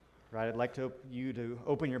Right, I'd like you to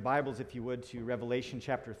open your Bibles, if you would, to Revelation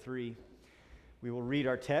chapter 3. We will read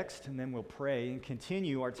our text, and then we'll pray and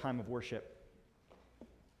continue our time of worship.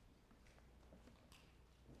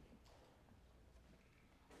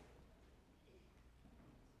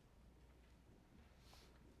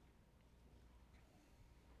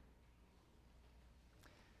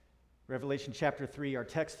 Revelation chapter 3, our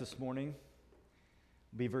text this morning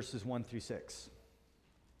will be verses 1 through 6.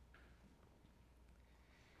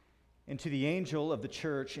 And to the angel of the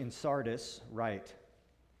church in Sardis write,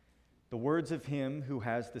 the words of him who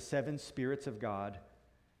has the 7 spirits of God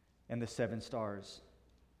and the 7 stars.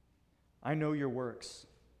 I know your works.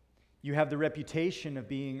 You have the reputation of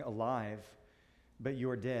being alive, but you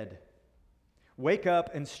are dead. Wake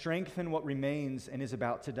up and strengthen what remains and is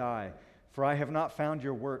about to die, for I have not found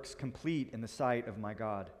your works complete in the sight of my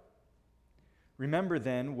God. Remember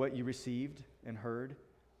then what you received and heard.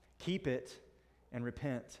 Keep it and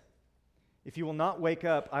repent. If you will not wake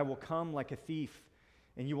up, I will come like a thief,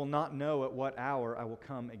 and you will not know at what hour I will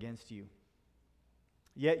come against you.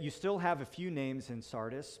 Yet you still have a few names in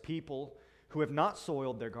Sardis, people who have not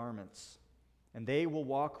soiled their garments, and they will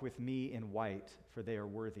walk with me in white, for they are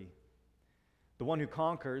worthy. The one who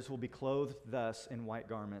conquers will be clothed thus in white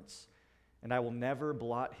garments, and I will never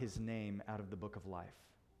blot his name out of the book of life.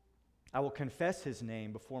 I will confess his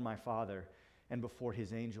name before my Father and before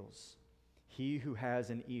his angels. He who has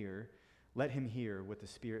an ear, let him hear what the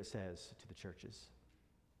Spirit says to the churches.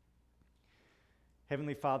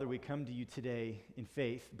 Heavenly Father, we come to you today in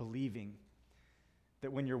faith, believing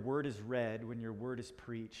that when your word is read, when your word is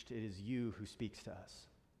preached, it is you who speaks to us.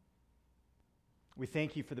 We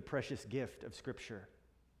thank you for the precious gift of Scripture,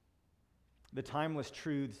 the timeless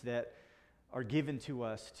truths that are given to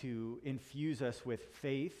us to infuse us with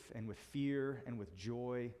faith and with fear and with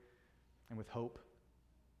joy and with hope.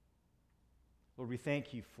 Lord, we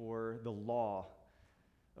thank you for the law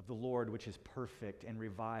of the Lord, which is perfect and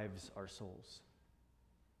revives our souls.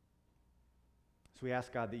 So we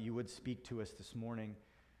ask, God, that you would speak to us this morning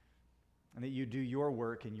and that you do your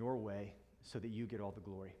work in your way so that you get all the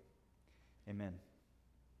glory. Amen.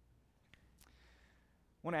 I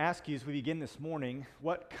want to ask you as we begin this morning,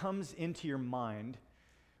 what comes into your mind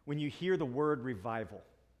when you hear the word revival?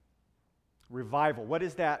 Revival. What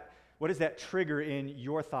is that trigger in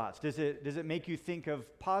your thoughts? Does it make you think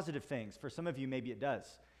of positive things? For some of you, maybe it does.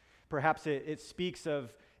 Perhaps it speaks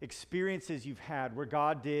of experiences you've had where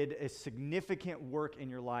God did a significant work in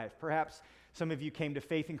your life. Perhaps some of you came to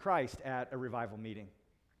faith in Christ at a revival meeting.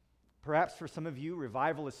 Perhaps for some of you,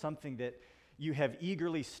 revival is something that you have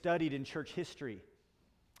eagerly studied in church history.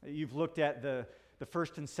 You've looked at the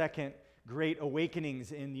first and second great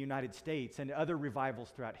awakenings in the United States and other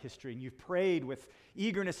revivals throughout history, and you've prayed with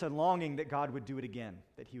eagerness and longing that God would do it again,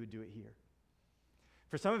 that he would do it here.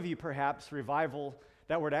 For some of you, perhaps, revival,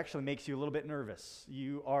 that word actually makes you a little bit nervous.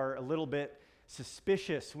 You are a little bit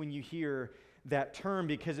suspicious when you hear that term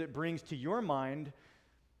because it brings to your mind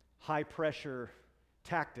high-pressure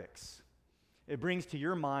tactics. It brings to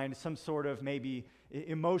your mind some sort of maybe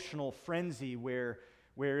emotional frenzy where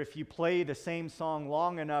if you play the same song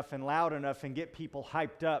long enough and loud enough and get people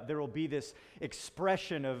hyped up, there will be this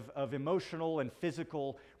expression of emotional and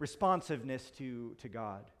physical responsiveness to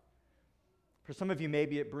God. For some of you,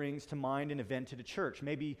 maybe it brings to mind an event at a church.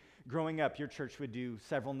 Maybe growing up, your church would do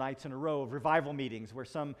several nights in a row of revival meetings where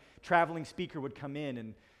some traveling speaker would come in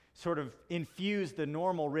and sort of infuse the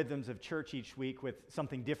normal rhythms of church each week with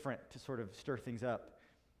something different to sort of stir things up.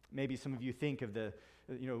 Maybe some of you think of the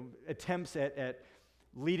attempts at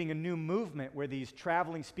leading a new movement where these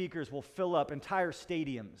traveling speakers will fill up entire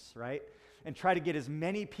stadiums, right? And try to get as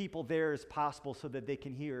many people there as possible so that they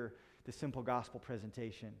can hear the simple gospel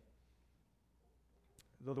presentation.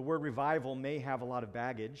 Though the word revival may have a lot of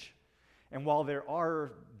baggage, and while there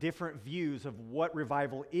are different views of what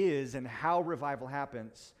revival is and how revival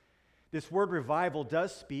happens, this word revival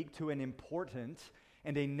does speak to an important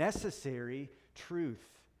and a necessary truth.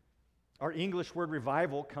 Our English word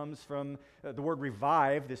revival comes from the word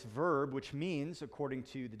revive, this verb, which means, according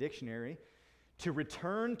to the dictionary, to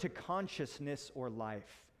return to consciousness or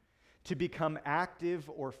life, to become active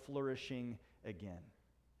or flourishing again.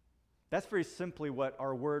 That's very simply what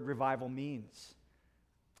our word revival means.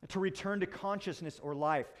 To return to consciousness or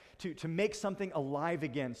life, to make something alive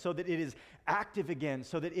again, so that it is active again,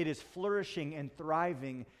 so that it is flourishing and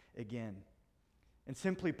thriving again. And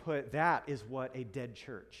simply put, that is what a dead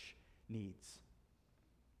church needs.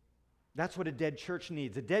 That's what a dead church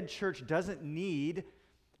needs. A dead church doesn't need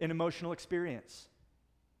an emotional experience.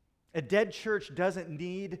 A dead church doesn't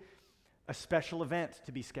need a special event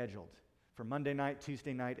to be scheduled for Monday night,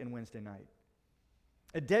 Tuesday night, and Wednesday night.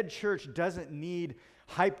 A dead church doesn't need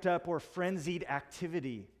hyped up or frenzied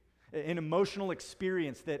activity, an emotional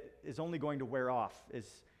experience that is only going to wear off as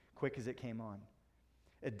quick as it came on.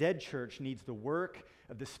 A dead church needs the work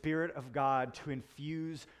of the Spirit of God to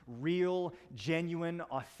infuse real, genuine,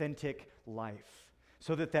 authentic life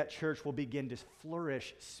so that that church will begin to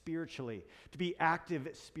flourish spiritually, to be active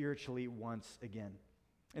spiritually once again.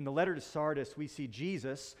 In the letter to Sardis, we see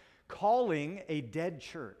Jesus calling a dead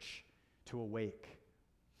church to awake,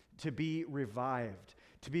 to be revived,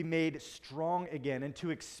 to be made strong again, and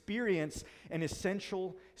to experience an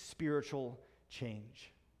essential spiritual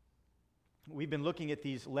change. We've been looking at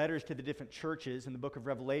these letters to the different churches in the book of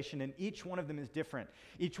Revelation, and each one of them is different.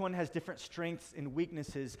 Each one has different strengths and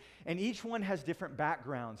weaknesses, and each one has different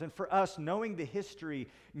backgrounds. And for us, knowing the history,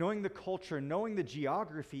 knowing the culture, knowing the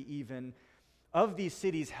geography even of these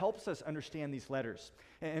cities helps us understand these letters.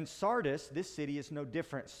 And Sardis, this city, is no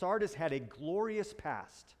different. Sardis had a glorious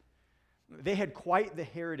past. They had quite the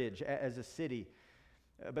heritage as a city.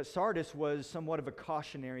 But Sardis was somewhat of a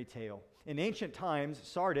cautionary tale. In ancient times,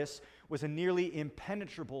 Sardis was a nearly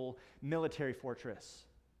impenetrable military fortress.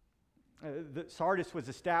 Sardis was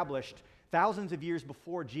established thousands of years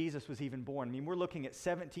before Jesus was even born. I mean, we're looking at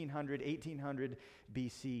 1700, 1800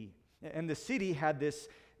 BC. And the city had this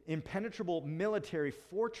impenetrable military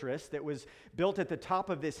fortress that was built at the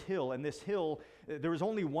top of this hill. And this hill, there was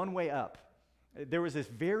only one way up. There was this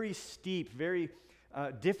very steep, very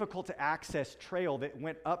difficult to access trail that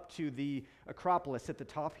went up to the Acropolis at the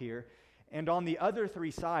top here. And on the other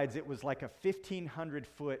three sides, it was like a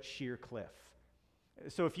 1,500-foot sheer cliff.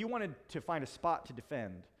 So if you wanted to find a spot to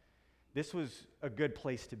defend, this was a good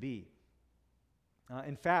place to be.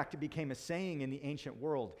 In fact, it became a saying in the ancient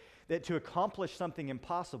world that to accomplish something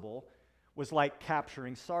impossible was like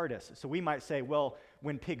capturing Sardis. So we might say, well,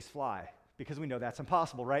 when pigs fly, because we know that's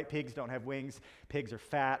impossible, right? Pigs don't have wings. Pigs are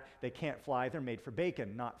fat. They can't fly. They're made for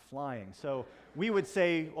bacon, not flying. So we would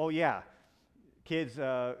say, oh, yeah, kids,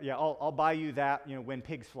 I'll buy you that, when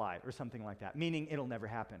pigs fly or something like that, meaning it'll never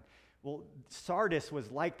happen. Well, Sardis was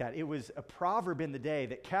like that. It was a proverb in the day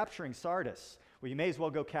that capturing Sardis, well, you may as well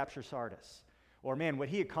go capture Sardis. Or, man, what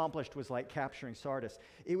he accomplished was like capturing Sardis.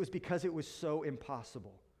 It was because it was so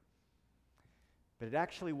impossible. But it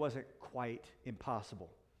actually wasn't quite impossible.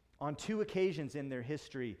 On two occasions in their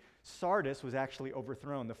history, Sardis was actually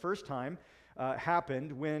overthrown. The first time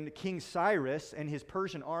happened when King Cyrus and his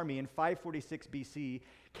Persian army in 546 BC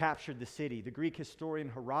captured the city. The Greek historian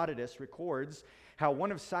Herodotus records how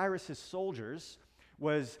one of Cyrus's soldiers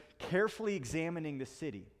was carefully examining the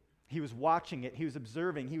city. He was watching it, he was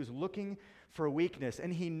observing, he was looking for a weakness,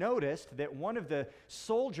 and he noticed that one of the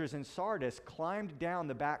soldiers in Sardis climbed down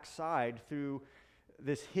the backside through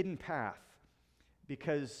this hidden path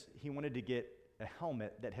because he wanted to get a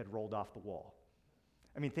helmet that had rolled off the wall.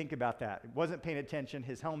 I mean, think about that. He wasn't paying attention.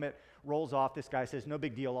 His helmet rolls off. This guy says, no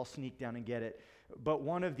big deal, I'll sneak down and get it. But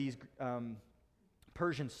one of these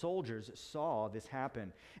Persian soldiers saw this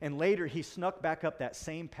happen. And later, he snuck back up that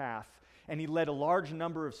same path, and he led a large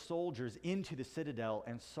number of soldiers into the citadel,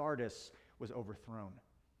 and Sardis was overthrown.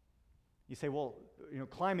 You say, well,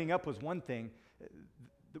 climbing up was one thing.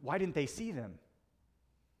 Why didn't they see them?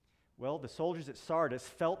 Well, the soldiers at Sardis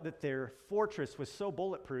felt that their fortress was so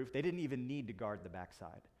bulletproof, they didn't even need to guard the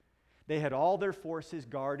backside. They had all their forces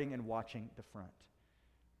guarding and watching the front.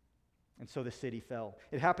 And so the city fell.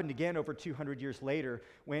 It happened again over 200 years later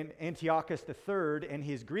when Antiochus III and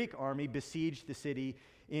his Greek army besieged the city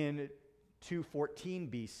in 214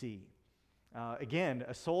 BC. Again,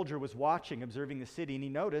 a soldier was watching, observing the city, and he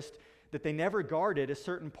noticed that they never guarded a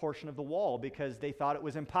certain portion of the wall because they thought it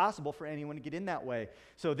was impossible for anyone to get in that way.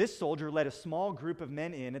 So this soldier led a small group of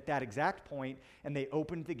men in at that exact point, and they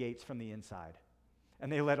opened the gates from the inside.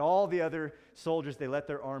 And they let all the other soldiers, they let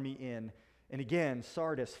their army in. And again,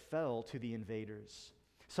 Sardis fell to the invaders.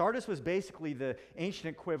 Sardis was basically the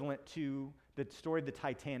ancient equivalent to the story of the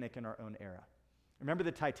Titanic in our own era. Remember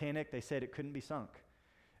the Titanic? They said it couldn't be sunk.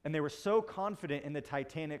 And they were so confident in the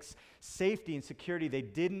Titanic's safety and security, they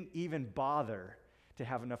didn't even bother to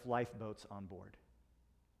have enough lifeboats on board.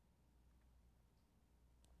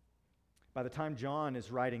 By the time John is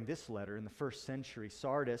writing this letter in the first century,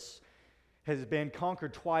 Sardis has been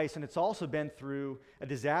conquered twice, and it's also been through a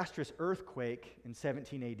disastrous earthquake in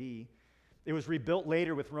 17 AD. It was rebuilt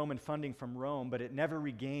later with Roman funding from Rome, but it never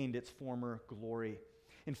regained its former glory.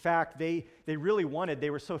 In fact, they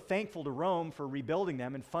were so thankful to Rome for rebuilding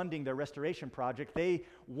them and funding their restoration project, they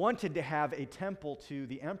wanted to have a temple to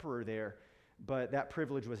the emperor there, but that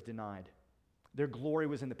privilege was denied. Their glory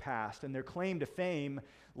was in the past, and their claim to fame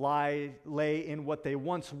lay in what they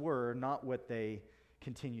once were, not what they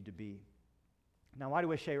continued to be. Now, why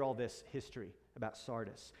do I share all this history about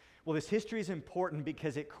Sardis? Well, this history is important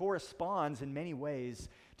because it corresponds in many ways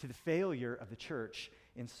to the failure of the church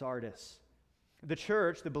in Sardis. The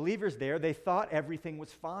church, the believers there, they thought everything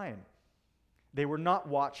was fine. They were not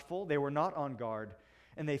watchful, they were not on guard,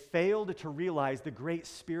 and they failed to realize the great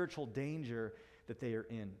spiritual danger that they are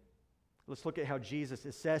in. Let's look at how Jesus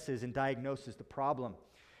assesses and diagnoses the problem.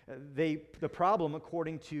 The problem,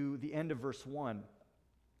 according to the end of verse 1,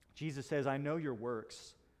 Jesus says, I know your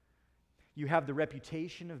works. You have the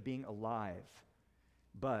reputation of being alive,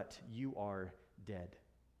 but you are dead.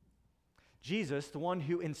 Jesus, the one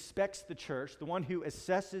who inspects the church, the one who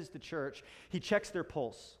assesses the church, he checks their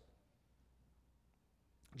pulse.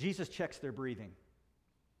 Jesus checks their breathing.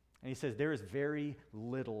 And he says, there is very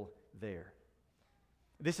little there.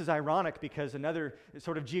 This is ironic because another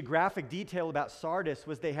sort of geographic detail about Sardis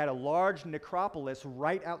was they had a large necropolis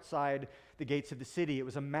right outside the gates of the city. It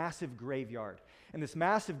was a massive graveyard. And this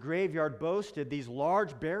massive graveyard boasted these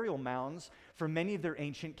large burial mounds for many of their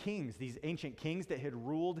ancient kings, these ancient kings that had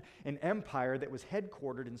ruled an empire that was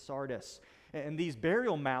headquartered in Sardis. And these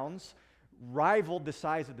burial mounds rivaled the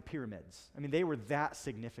size of the pyramids. I mean, they were that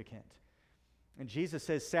significant. And Jesus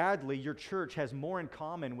says, sadly, your church has more in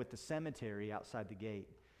common with the cemetery outside the gate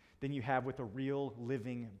than you have with a real,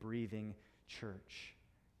 living, breathing church.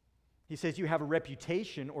 He says you have a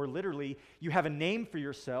reputation, or literally, you have a name for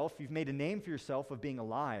yourself. You've made a name for yourself of being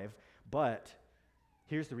alive, but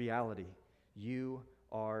here's the reality. You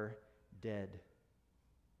are dead.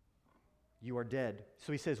 You are dead.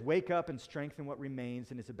 So he says, wake up and strengthen what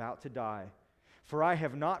remains and is about to die. For I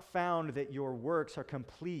have not found that your works are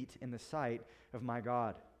complete in the sight of my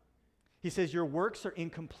God. He says your works are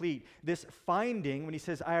incomplete. This finding, when he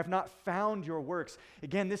says, I have not found your works,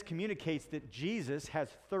 again, this communicates that Jesus has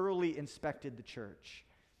thoroughly inspected the church.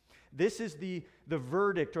 This is the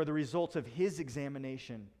verdict or the results of his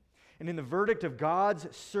examination. And in the verdict of God's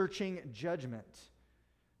searching judgment,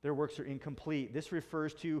 their works are incomplete. This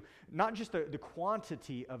refers to not just the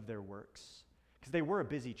quantity of their works, because they were a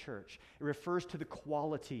busy church. It refers to the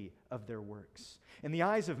quality of their works. In the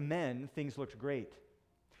eyes of men, things looked great.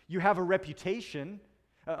 You have a reputation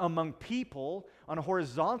among people on a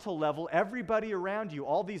horizontal level. Everybody around you,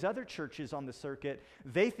 all these other churches on the circuit,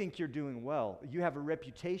 they think you're doing well. You have a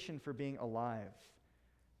reputation for being alive.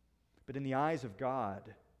 But in the eyes of God,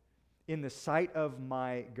 in the sight of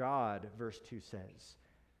my God, verse 2 says,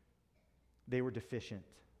 they were deficient.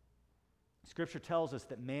 Scripture tells us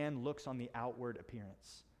that man looks on the outward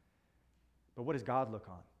appearance. But what does God look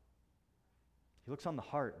on? He looks on the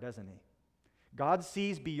heart, doesn't he? God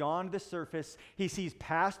sees beyond the surface. He sees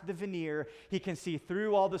past the veneer. He can see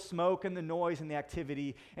through all the smoke and the noise and the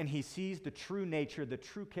activity, and he sees the true nature, the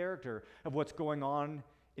true character of what's going on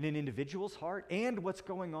in an individual's heart and what's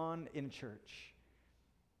going on in church.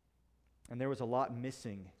 And there was a lot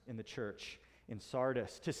missing in the church in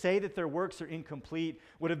Sardis. To say that their works are incomplete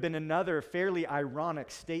would have been another fairly ironic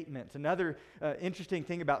statement. Another interesting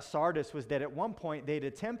thing about Sardis was that at one point they'd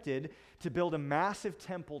attempted to build a massive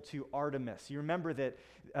temple to Artemis. You remember that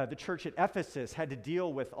the church at Ephesus had to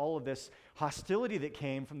deal with all of this hostility that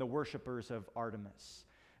came from the worshipers of Artemis.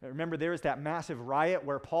 Remember, there was that massive riot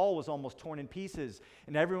where Paul was almost torn in pieces,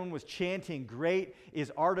 and everyone was chanting, "Great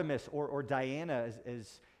is Artemis," or Diana,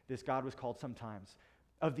 as this god was called sometimes,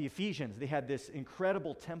 of the Ephesians. They had this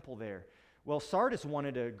incredible temple there. Well, Sardis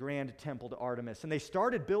wanted a grand temple to Artemis, and they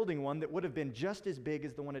started building one that would have been just as big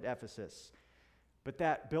as the one at Ephesus. But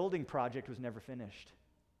that building project was never finished.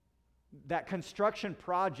 That construction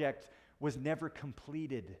project was never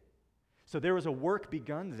completed. So there was a work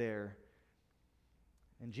begun there.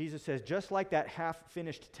 And Jesus says, just like that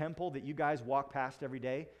half-finished temple that you guys walk past every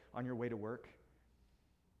day on your way to work,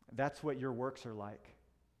 that's what your works are like.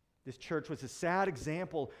 This church was a sad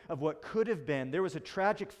example of what could have been. There was a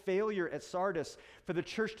tragic failure at Sardis for the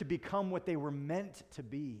church to become what they were meant to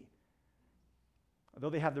be.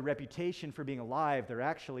 Although they have the reputation for being alive, they're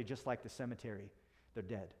actually just like the cemetery. They're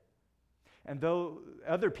dead. And though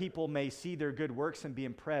other people may see their good works and be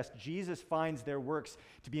impressed, Jesus finds their works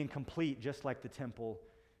to be incomplete, just like the temple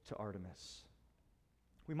to Artemis.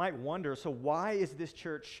 We might wonder, so why is this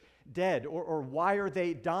church dead? Or why are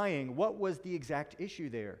they dying? What was the exact issue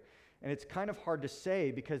there? And it's kind of hard to say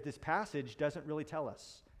because this passage doesn't really tell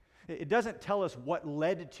us. It doesn't tell us what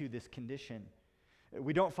led to this condition.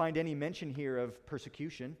 We don't find any mention here of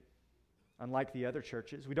persecution, unlike the other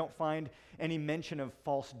churches. We don't find any mention of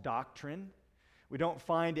false doctrine. We don't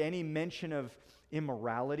find any mention of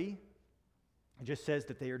immorality. It just says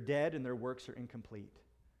that they are dead and their works are incomplete.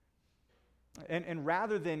 And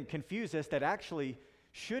rather than confuse us, that actually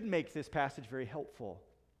should make this passage very helpful.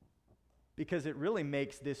 because it really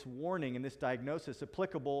makes this warning and this diagnosis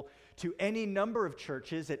applicable to any number of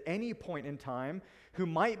churches at any point in time who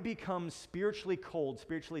might become spiritually cold,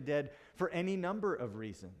 spiritually dead for any number of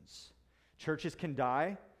reasons. Churches can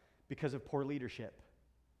die because of poor leadership.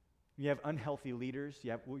 You have unhealthy leaders,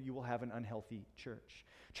 you will have an unhealthy church.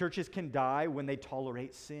 Churches can die when they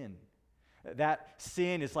tolerate sin. That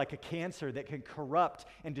sin is like a cancer that can corrupt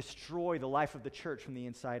and destroy the life of the church from the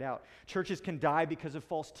inside out. Churches can die because of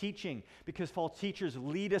false teaching, because false teachers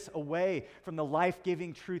lead us away from the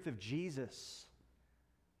life-giving truth of Jesus.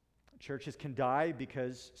 Churches can die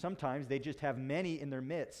because sometimes they just have many in their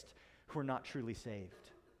midst who are not truly saved.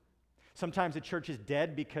 Sometimes a church is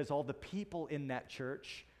dead because all the people in that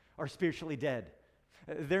church are spiritually dead.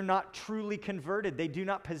 They're not truly converted. They do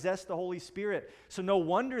not possess the Holy Spirit. So no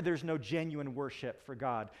wonder there's no genuine worship for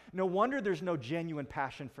God. No wonder there's no genuine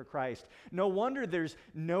passion for Christ. No wonder there's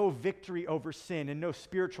no victory over sin and no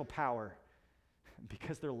spiritual power,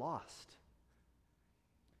 because they're lost.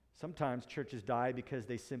 Sometimes churches die because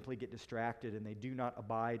they simply get distracted and they do not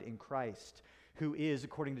abide in Christ, who is,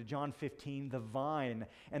 according to John 15, the vine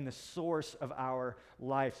and the source of our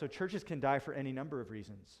life. So churches can die for any number of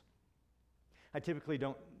reasons. I typically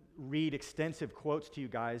don't read extensive quotes to you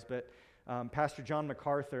guys, but Pastor John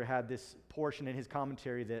MacArthur had this portion in his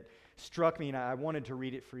commentary that struck me, and I wanted to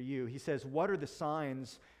read it for you. He says, "What are the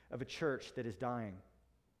signs of a church that is dying?"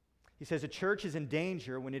 He says, "A church is in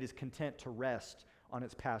danger when it is content to rest on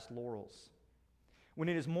its past laurels, when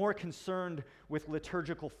it is more concerned with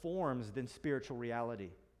liturgical forms than spiritual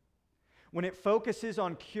reality, when it focuses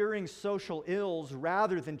on curing social ills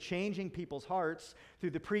rather than changing people's hearts through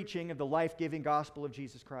the preaching of the life-giving gospel of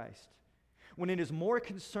Jesus Christ, when it is more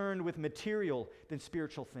concerned with material than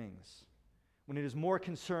spiritual things, when it is more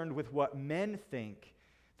concerned with what men think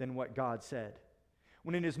than what God said,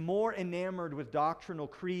 when it is more enamored with doctrinal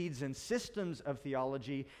creeds and systems of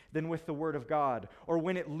theology than with the Word of God, or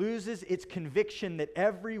when it loses its conviction that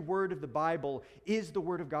every word of the Bible is the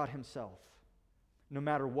Word of God Himself. No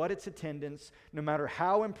matter what its attendance, no matter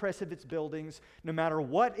how impressive its buildings, no matter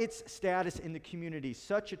what its status in the community,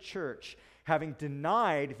 such a church, having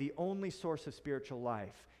denied the only source of spiritual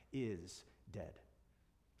life, is dead."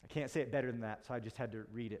 I can't say it better than that, so I just had to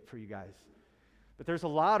read it for you guys. But there's a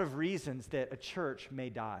lot of reasons that a church may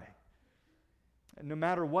die. And no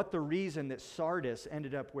matter what the reason that Sardis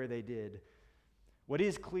ended up where they did, what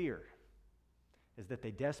is clear is that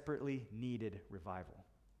they desperately needed revival.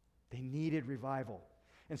 They needed revival.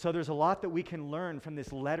 And so there's a lot that we can learn from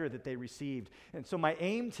this letter that they received. And so my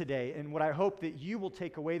aim today, and what I hope that you will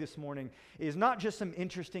take away this morning, is not just some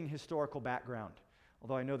interesting historical background,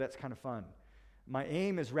 although I know that's kind of fun. My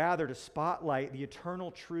aim is rather to spotlight the eternal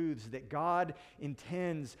truths that God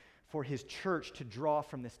intends for His church to draw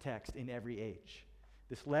from this text in every age.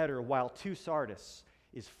 This letter, while to Sardis,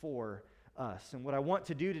 is for us. And what I want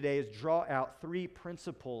to do today is draw out 3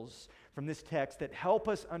 principles from this text that help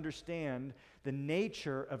us understand the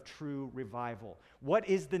nature of true revival. What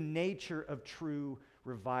is the nature of true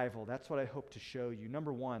revival? That's what I hope to show you.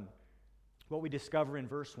 Number 1, what we discover in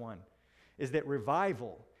verse 1 is that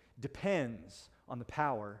revival depends on the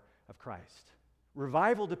power of Christ.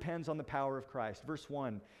 Revival depends on the power of Christ. Verse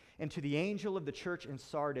 1, "And to the angel of the church in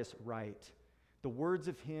Sardis write, the words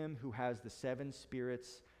of Him who has the 7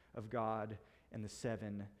 spirits of God and the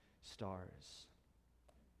 7 stars."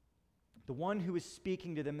 The one who is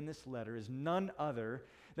speaking to them in this letter is none other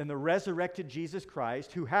than the resurrected Jesus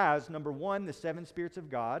Christ, who has, number 1, the 7 spirits of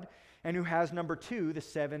God, and who has, number 2, the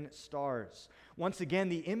 7 stars. Once again,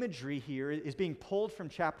 the imagery here is being pulled from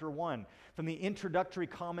chapter 1, from the introductory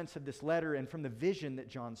comments of this letter and from the vision that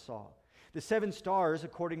John saw. The 7 stars,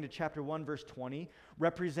 according to chapter 1, verse 20,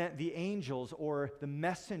 represent the angels or the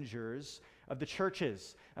messengers of the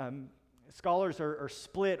churches. Scholars are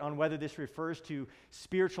split on whether this refers to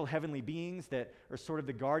spiritual heavenly beings that are sort of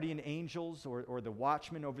the guardian angels or the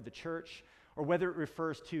watchmen over the church, or whether it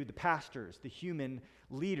refers to the pastors, the human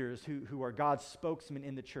leaders who are God's spokesmen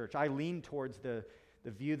in the church. I lean towards the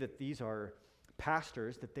view that these are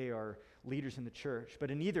pastors, that they are leaders in the church.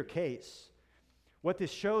 But in either case, what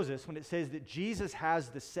this shows us when it says that Jesus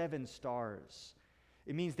has the 7 stars,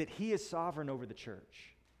 it means that He is sovereign over the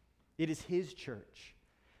church. It is His church.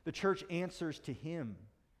 The church answers to Him.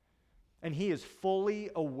 And He is fully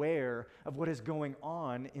aware of what is going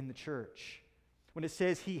on in the church. When it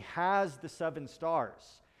says He has the 7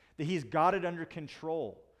 stars, that He's got it under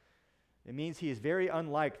control, it means He is very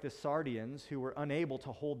unlike the Sardians who were unable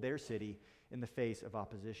to hold their city in the face of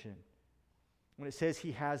opposition. When it says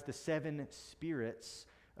He has the 7 spirits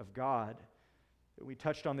of God, We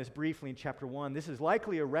touched on this briefly in chapter 1. This is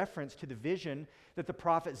likely a reference to the vision that the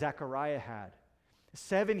prophet Zechariah had.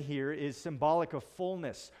 7 here is symbolic of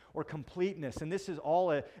fullness or completeness, and this is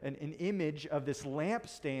all an image of this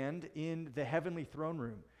lampstand in the heavenly throne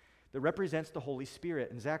room that represents the Holy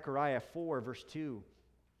Spirit. In Zechariah 4, verse 2,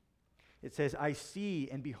 it says, I see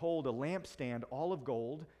and behold a lampstand all of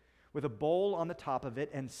gold, with a bowl on the top of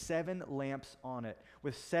it and 7 lamps on it,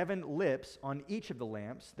 with 7 lips on each of the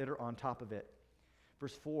lamps that are on top of it.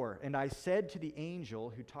 Verse 4, and I said to the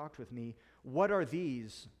angel who talked with me, what are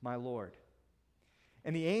these, my Lord?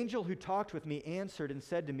 And the angel who talked with me answered and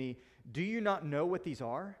said to me, do you not know what these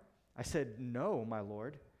are? I said, no, my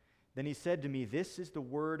Lord. Then he said to me, this is the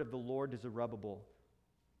word of the Lord to Zerubbabel,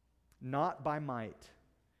 not by might,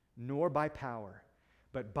 nor by power,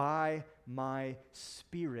 but by my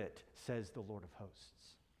Spirit, says the Lord of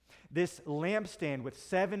hosts. This lampstand with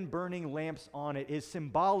 7 burning lamps on it is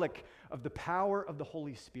symbolic of the power of the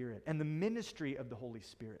Holy Spirit and the ministry of the Holy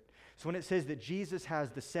Spirit. So when it says that Jesus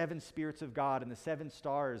has the 7 spirits of God and the 7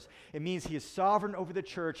 stars, it means he is sovereign over the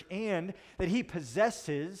church and that he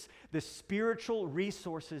possesses the spiritual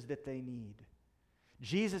resources that they need.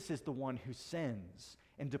 Jesus is the one who sends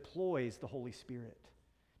and deploys the Holy Spirit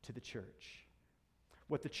to the church.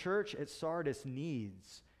 What the church at Sardis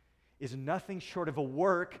needs is nothing short of a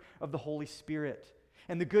work of the Holy Spirit.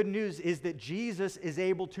 And the good news is that Jesus is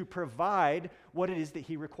able to provide what it is that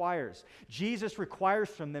he requires. Jesus requires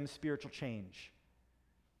from them spiritual change.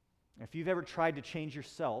 If you've ever tried to change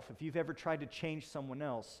yourself, if you've ever tried to change someone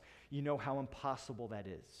else, you know how impossible that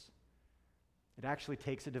is. It actually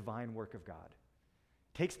takes a divine work of God.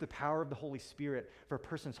 It takes the power of the Holy Spirit for a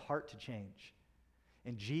person's heart to change.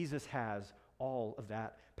 And Jesus has all of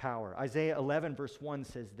that power. Isaiah 11 verse 1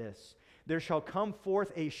 says this, there shall come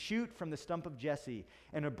forth a shoot from the stump of Jesse,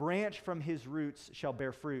 and a branch from his roots shall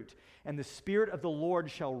bear fruit, and the Spirit of the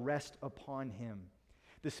Lord shall rest upon him.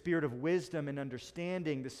 The Spirit of wisdom and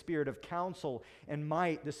understanding, the Spirit of counsel and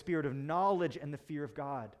might, the Spirit of knowledge and the fear of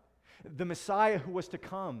God. The Messiah who was to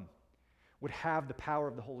come would have the power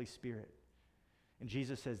of the Holy Spirit. And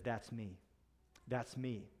Jesus says, that's me. That's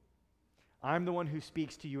me. I'm the one who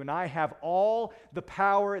speaks to you, and I have all the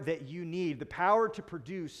power that you need, the power to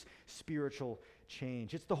produce spiritual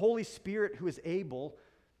change. It's the Holy Spirit who is able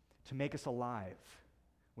to make us alive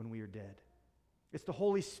when we are dead. It's the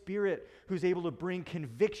Holy Spirit who's able to bring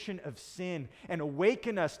conviction of sin and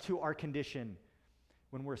awaken us to our condition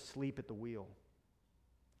when we're asleep at the wheel.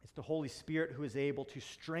 It's the Holy Spirit who is able to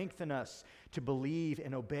strengthen us to believe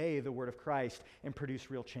and obey the word of Christ and produce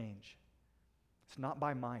real change. It's not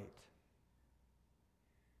by might,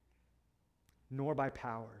 nor by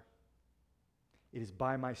power. It is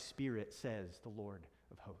by my Spirit, says the Lord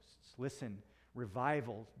of hosts. Listen,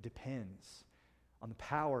 revival depends on the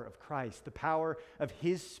power of Christ, the power of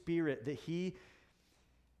his Spirit that he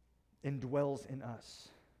indwells in us.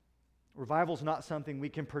 Revival is not something we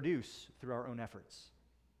can produce through our own efforts.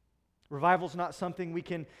 Revival is not something we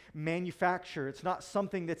can manufacture. It's not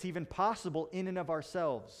something that's even possible in and of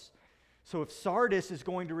ourselves. So if Sardis is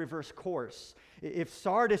going to reverse course, if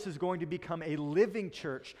Sardis is going to become a living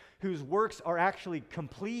church whose works are actually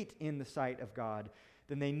complete in the sight of God,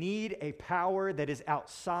 then they need a power that is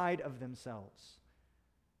outside of themselves.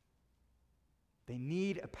 They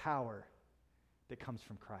need a power that comes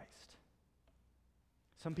from Christ.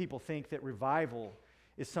 Some people think that revival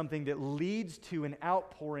is something that leads to an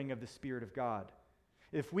outpouring of the Spirit of God.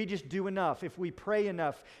 If we just do enough, if we pray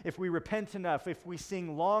enough, if we repent enough, if we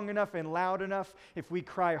sing long enough and loud enough, if we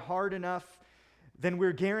cry hard enough, then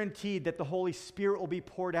we're guaranteed that the Holy Spirit will be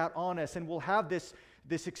poured out on us and we'll have this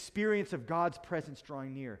experience of God's presence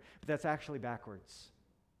drawing near. But that's actually backwards.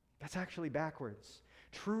 That's actually backwards.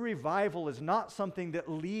 True revival is not something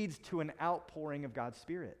that leads to an outpouring of God's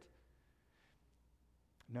Spirit.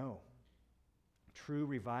 No. True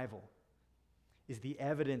revival is the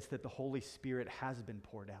evidence that the Holy Spirit has been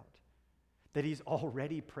poured out, that he's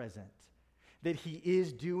already present, that he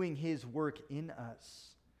is doing his work in us,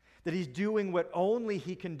 that he's doing what only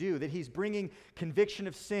he can do, that he's bringing conviction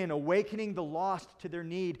of sin, awakening the lost to their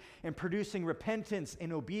need, and producing repentance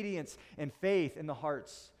and obedience and faith in the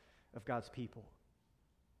hearts of God's people.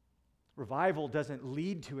 Revival doesn't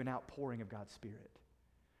lead to an outpouring of God's Spirit.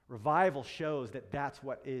 Revival shows that that's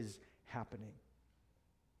what is happening.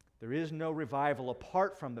 There is no revival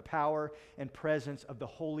apart from the power and presence of the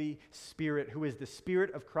Holy Spirit, who is the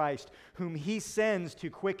Spirit of Christ, whom he sends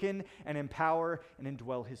to quicken and empower and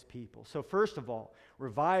indwell his people. So first of all,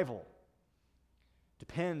 revival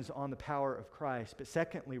depends on the power of Christ. But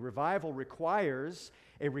secondly, revival requires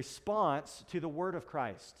a response to the word of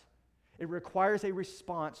Christ. It requires a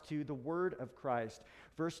response to the word of Christ.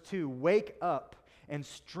 Verse 2, wake up and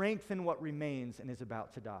strengthen what remains and is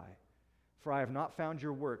about to die. For I have not found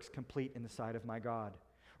your works complete in the sight of my God.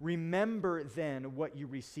 Remember then what you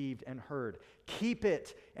received and heard. Keep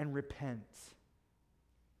it and repent.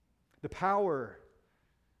 The power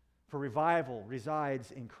for revival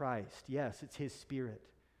resides in Christ. Yes, it's His Spirit.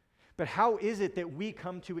 But how is it that we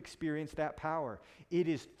come to experience that power? It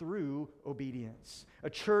is through obedience. A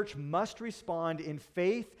church must respond in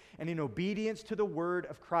faith and in obedience to the word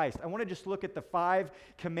of Christ. I want to just look at the 5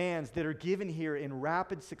 commands that are given here in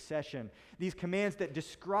rapid succession. These commands that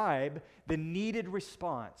describe the needed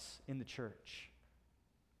response in the church.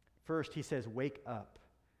 First, he says, wake up.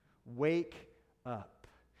 Wake up.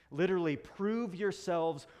 Literally, prove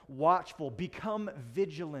yourselves watchful. Become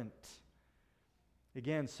vigilant.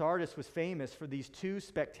 Again, Sardis was famous for these 2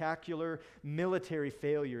 spectacular military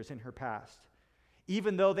failures in her past.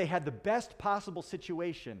 Even though they had the best possible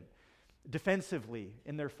situation defensively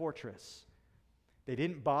in their fortress, they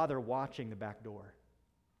didn't bother watching the back door.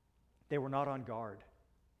 They were not on guard.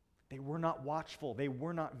 They were not watchful. They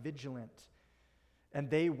were not vigilant. And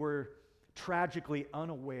they were tragically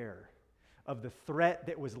unaware of the threat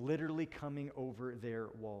that was literally coming over their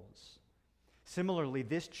walls. Similarly,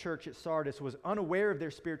 this church at Sardis was unaware of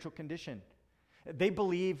their spiritual condition. They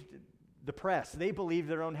believed the press. They believed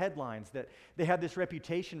their own headlines, that they had this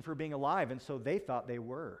reputation for being alive, and so they thought they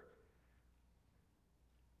were.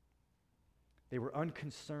 They were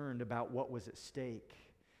unconcerned about what was at stake.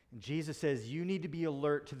 And Jesus says, you need to be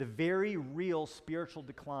alert to the very real spiritual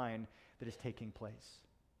decline that is taking place.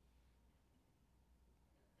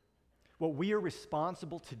 What we are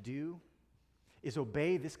responsible to do is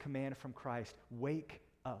obey this command from Christ. Wake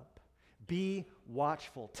up. Be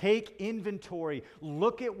watchful. Take inventory.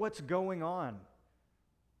 Look at what's going on.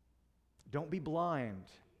 Don't be blind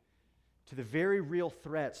to the very real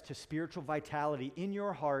threats to spiritual vitality in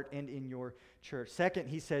your heart and in your church. Second,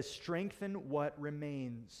 he says, strengthen what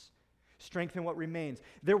remains. Strengthen what remains.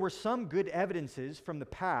 There were some good evidences from the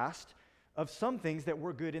past of some things that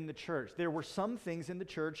were good in the church. There were some things in the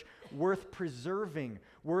church worth preserving,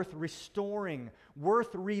 worth restoring,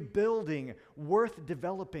 worth rebuilding, worth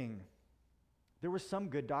developing. There was some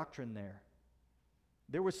good doctrine there.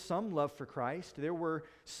 There was some love for Christ. There were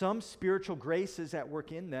some spiritual graces at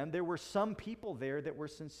work in them. There were some people there that were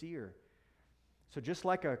sincere. So just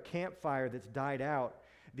like a campfire that's died out,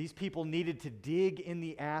 these people needed to dig in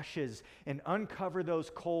the ashes and uncover those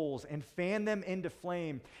coals and fan them into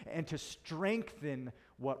flame and to strengthen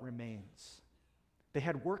what remains. They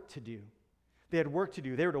had work to do. They had work to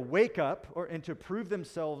do. They were to wake up and to prove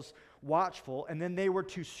themselves watchful, and then they were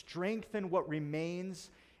to strengthen what remains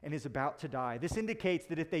and is about to die. This indicates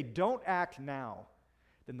that if they don't act now,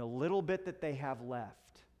 then the little bit that they have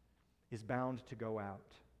left is bound to go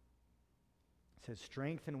out. It says,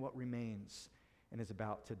 strengthen what remains and is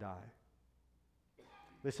about to die.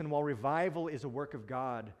 Listen, while revival is a work of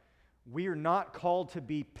God, we are not called to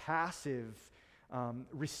be passive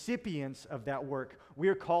recipients of that work. We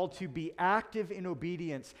are called to be active in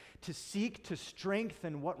obedience, to seek to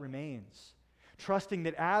strengthen what remains, trusting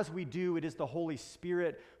that as we do, it is the Holy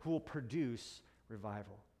Spirit who will produce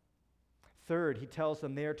revival. Third, he tells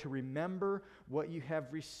them there to remember what you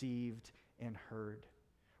have received and heard.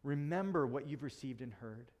 Remember what you've received and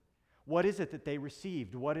heard. What is it that they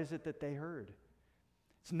received? What is it that they heard?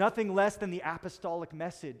 It's nothing less than the apostolic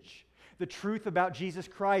message, the truth about Jesus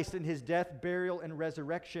Christ and his death, burial, and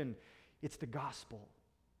resurrection. It's the gospel.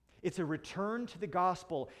 It's a return to the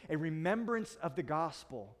gospel, a remembrance of the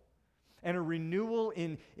gospel, and a renewal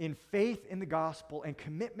in faith in the gospel and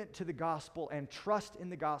commitment to the gospel and trust in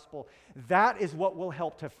the gospel. That is what will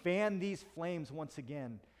help to fan these flames once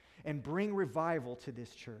again and bring revival to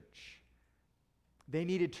this church. They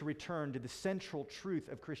needed to return to the central truth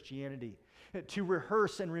of Christianity, to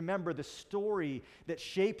rehearse and remember the story that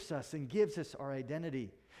shapes us and gives us our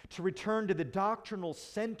identity, to return to the doctrinal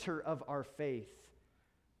center of our faith.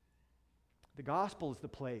 The gospel is the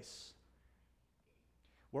place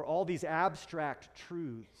where all these abstract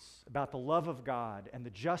truths about the love of God and the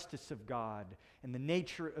justice of God and the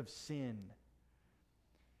nature of sin,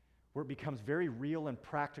 where it becomes very real and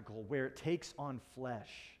practical, where it takes on flesh,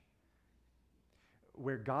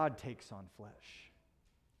 where God takes on flesh,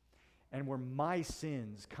 and where my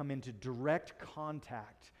sins come into direct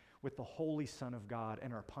contact with the Holy Son of God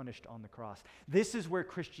and are punished on the cross. This is where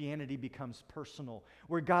Christianity becomes personal,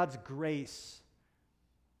 where God's grace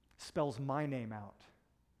spells my name out.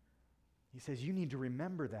 He says, you need to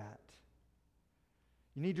remember that.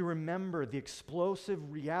 You need to remember the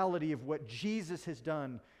explosive reality of what Jesus has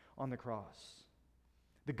done on the cross.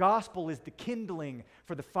 The gospel is the kindling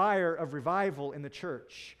for the fire of revival in the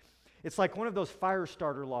church. It's like one of those fire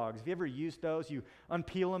starter logs. Have you ever used those? You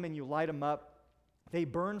unpeel them and you light them up. They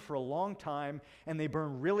burn for a long time, and they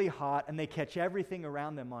burn really hot, and they catch everything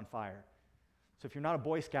around them on fire. So if you're not a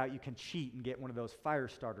Boy Scout, you can cheat and get one of those fire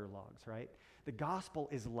starter logs, right? The gospel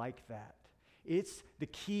is like that. It's the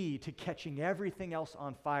key to catching everything else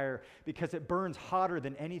on fire because it burns hotter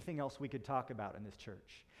than anything else we could talk about in this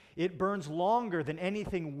church. It burns longer than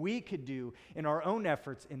anything we could do in our own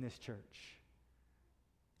efforts in this church.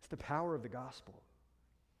 It's the power of the gospel.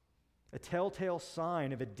 A telltale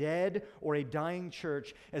sign of a dead or a dying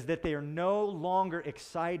church is that they are no longer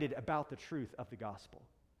excited about the truth of the gospel.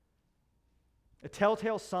 A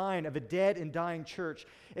telltale sign of a dead and dying church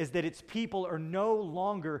is that its people are no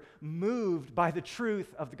longer moved by the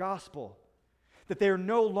truth of the gospel. That they are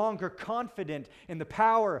no longer confident in the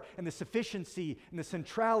power and the sufficiency and the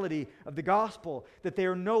centrality of the gospel. That they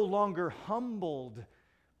are no longer humbled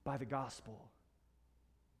by the gospel.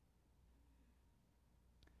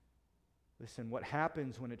 Listen, what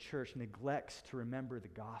happens when a church neglects to remember the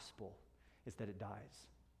gospel is that it dies.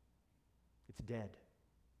 It's dead.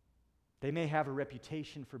 They may have a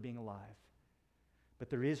reputation for being alive, but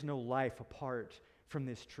there is no life apart from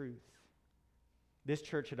this truth. This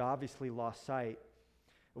church had obviously lost sight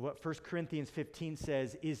of what 1 Corinthians 15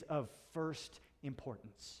 says is of first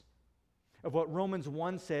importance, of what Romans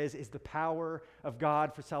 1 says is the power of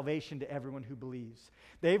God for salvation to everyone who believes.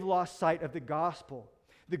 They've lost sight of the gospel.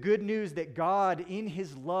 The good news that God, in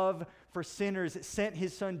his love for sinners, sent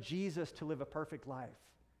his son Jesus to live a perfect life.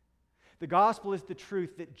 The gospel is the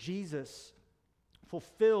truth that Jesus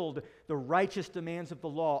fulfilled the righteous demands of the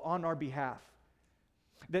law on our behalf.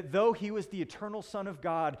 That though he was the eternal Son of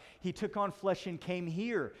God, he took on flesh and came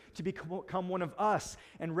here to become one of us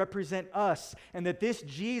and represent us. And that this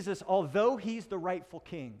Jesus, although he's the rightful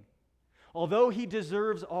king, although he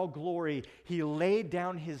deserves all glory, he laid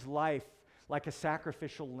down his life like a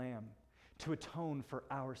sacrificial lamb to atone for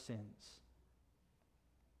our sins.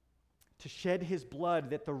 To shed his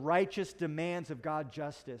blood that the righteous demands of God's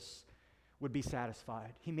justice would be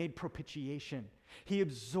satisfied. He made propitiation. He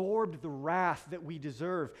absorbed the wrath that we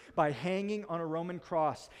deserve by hanging on a Roman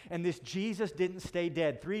cross. And this Jesus didn't stay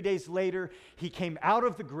dead. 3 days later, he came out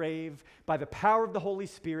of the grave by the power of the Holy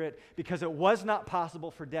Spirit because it was not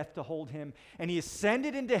possible for death to hold him. And he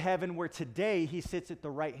ascended into heaven where today he sits at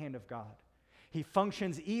the right hand of God. He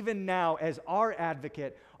functions even now as our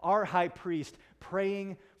advocate, our high priest,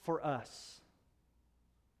 praying for us.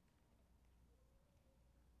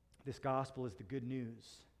 This gospel is the good news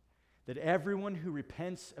that everyone who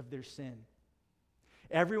repents of their sin,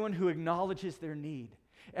 everyone who acknowledges their need,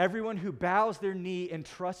 everyone who bows their knee and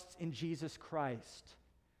trusts in Jesus Christ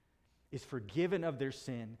is forgiven of their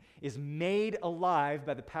sin, is made alive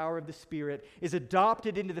by the power of the Spirit, is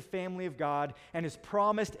adopted into the family of God, and is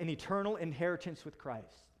promised an eternal inheritance with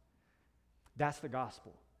Christ. That's the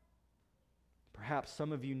gospel. Perhaps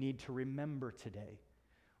some of you need to remember today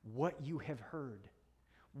what you have heard,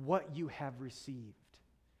 what you have received,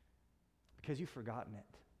 because you've forgotten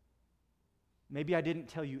it. Maybe I didn't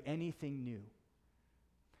tell you anything new.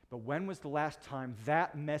 But when was the last time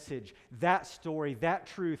that message, that story, that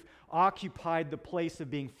truth occupied the place of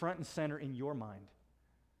being front and center in your mind?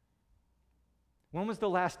 When was the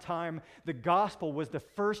last time the gospel was the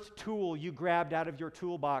first tool you grabbed out of your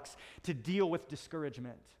toolbox to deal with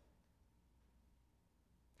discouragement,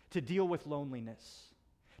 to deal with loneliness,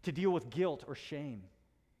 to deal with guilt or shame,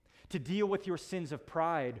 to deal with your sins of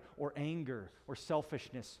pride or anger or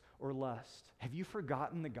selfishness or lust? Have you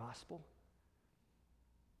forgotten the gospel?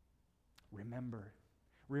 Remember.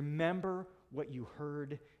 Remember what you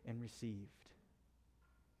heard and received.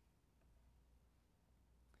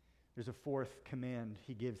 There's a fourth command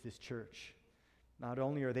he gives this church. Not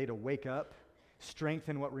only are they to wake up,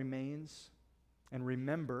 strengthen what remains, and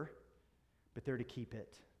remember, but they're to keep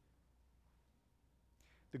it.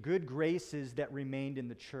 The good graces that remained in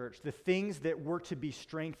the church, the things that were to be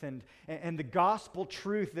strengthened, and the gospel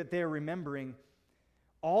truth that they're remembering,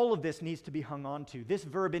 all of this needs to be hung on to. This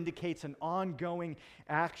verb indicates an ongoing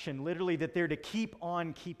action, literally that they're to keep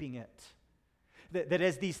on keeping it. That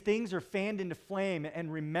as these things are fanned into flame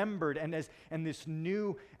and remembered, and this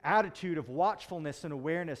new attitude of watchfulness and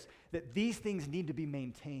awareness, that these things need to be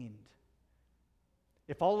maintained.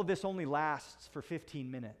 If all of this only lasts for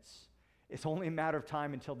 15 minutes, it's only a matter of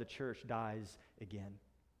time until the church dies again.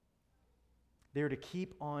 They're to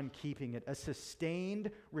keep on keeping it. A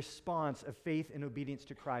sustained response of faith and obedience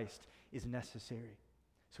to Christ is necessary.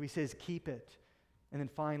 So he says, keep it. And then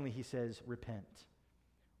finally he says, repent.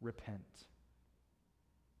 Repent.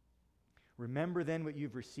 Remember then what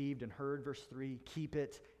you've received and heard, verse 3, keep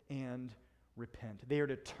it and repent. They are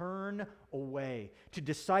to turn away, to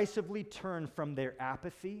decisively turn from their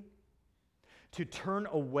apathy, to turn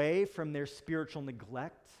away from their spiritual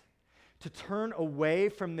neglect, to turn away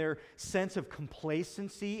from their sense of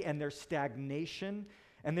complacency and their stagnation.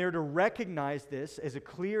 And they're to recognize this as a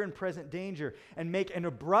clear and present danger and make an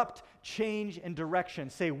abrupt change in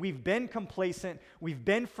direction. Say, we've been complacent, we've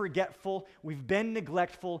been forgetful, we've been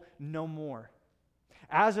neglectful, no more.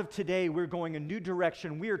 As of today, we're going a new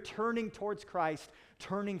direction. We are turning towards Christ,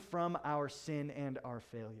 turning from our sin and our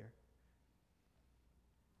failure.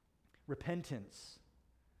 Repentance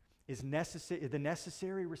is the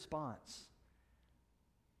necessary response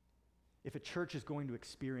if a church is going to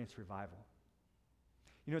experience revival.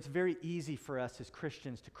 You know, it's very easy for us as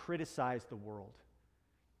Christians to criticize the world.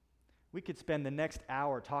 We could spend the next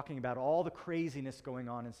hour talking about all the craziness going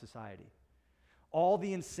on in society, all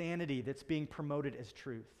the insanity that's being promoted as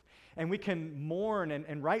truth. And we can mourn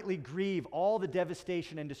and rightly grieve all the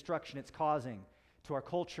devastation and destruction it's causing to our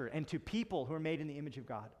culture and to people who are made in the image of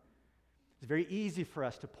God. It's very easy for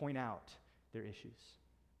us to point out their issues.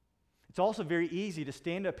 It's also very easy to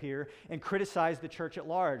stand up here and criticize the church at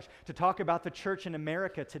large, to talk about the church in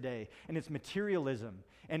America today and its materialism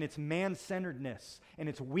and its man-centeredness and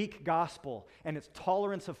its weak gospel and its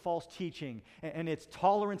tolerance of false teaching and its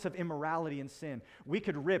tolerance of immorality and sin. We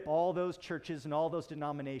could rip all those churches and all those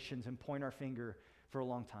denominations and point our finger for a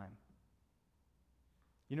long time.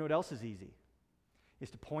 You know what else is easy? Is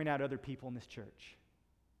to point out other people in this church,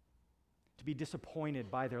 to be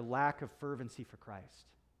disappointed by their lack of fervency for Christ,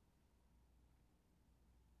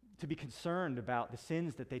 to be concerned about the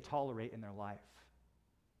sins that they tolerate in their life,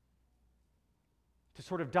 to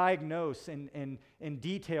sort of diagnose and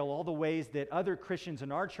detail all the ways that other Christians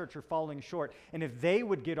in our church are falling short. And if they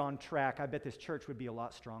would get on track, I bet this church would be a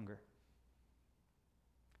lot stronger.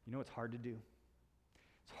 You know what's hard to do?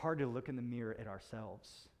 It's hard to look in the mirror at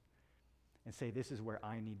ourselves and say, this is where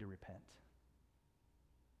I need to repent.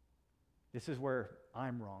 This is where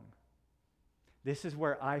I'm wrong. This is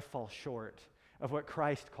where I fall short of what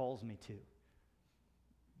Christ calls me to.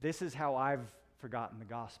 This is how I've forgotten the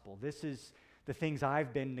gospel. This is the things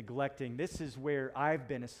I've been neglecting. This is where I've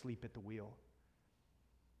been asleep at the wheel.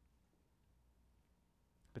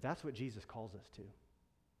 But that's what Jesus calls us to.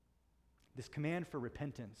 This command for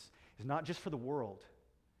repentance is not just for the world.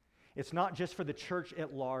 It's not just for the church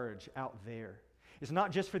at large out there. It's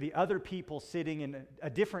not just for the other people sitting in a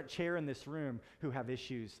different chair in this room who have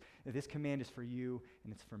issues. This command is for you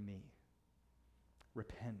and it's for me.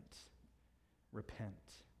 Repent. Repent.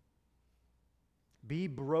 Be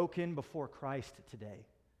broken before Christ today.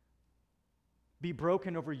 Be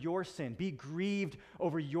broken over your sin. Be grieved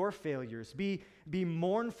over your failures. Be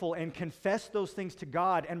mournful and confess those things to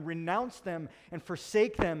God and renounce them and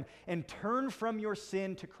forsake them and turn from your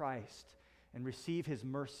sin to Christ and receive His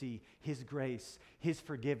mercy, His grace, His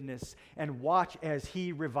forgiveness, and watch as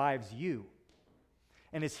He revives you.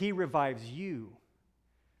 And as He revives you,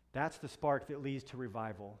 that's the spark that leads to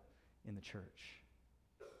revival in the church.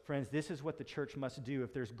 Friends, this is what the church must do.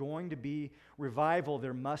 If there's going to be revival,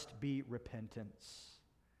 there must be repentance.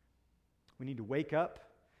 We need to wake up.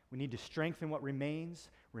 We need to strengthen what remains,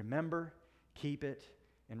 remember, keep it,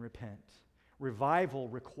 and repent. Revival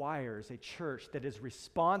requires a church that is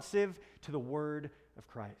responsive to the word of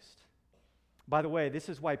Christ. By the way, this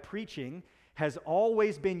is why preaching has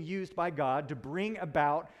always been used by God to bring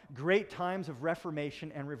about great times of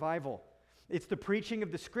reformation and revival. It's the preaching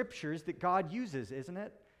of the scriptures that God uses, isn't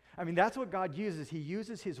it? I mean, that's what God uses. He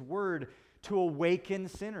uses His word to awaken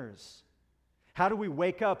sinners. How do we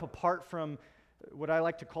wake up apart from what I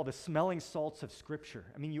like to call the smelling salts of Scripture?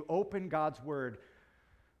 I mean, you open God's word,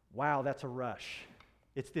 wow, that's a rush.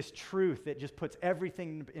 It's this truth that just puts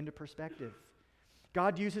everything into perspective.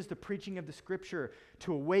 God uses the preaching of the Scripture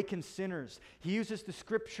to awaken sinners. He uses the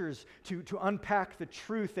Scriptures to unpack the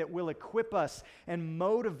truth that will equip us and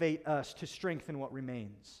motivate us to strengthen what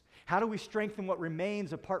remains. How do we strengthen what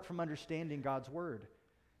remains apart from understanding God's Word?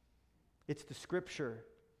 It's the Scripture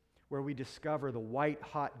where we discover the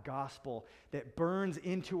white-hot gospel that burns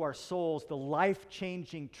into our souls the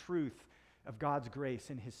life-changing truth of God's grace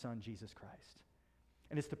in His Son, Jesus Christ.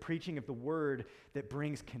 And it's the preaching of the Word that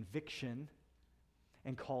brings conviction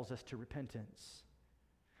and calls us to repentance.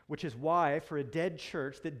 Which is why, for a dead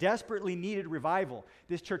church that desperately needed revival,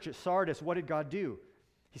 this church at Sardis, what did God do?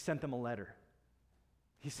 He sent them a letter.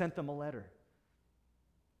 He sent them a letter.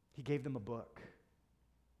 He gave them a book.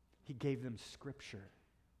 He gave them Scripture.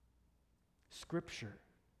 Scripture.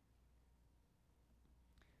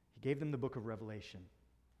 He gave them the book of Revelation.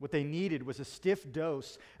 What they needed was a stiff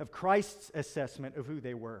dose of Christ's assessment of who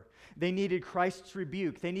they were. They needed Christ's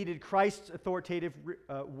rebuke. They needed Christ's authoritative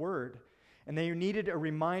word. And they needed a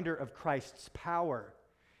reminder of Christ's power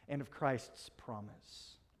and of Christ's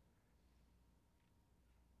promise.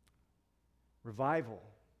 Revival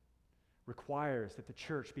requires that the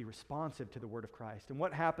church be responsive to the word of Christ. And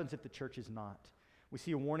what happens if the church is not? We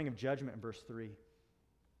see a warning of judgment in verse 3.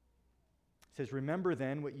 It says, "Remember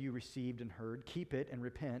then what you received and heard, keep it and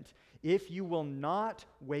repent. If you will not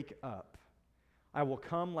wake up, I will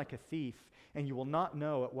come like a thief, and you will not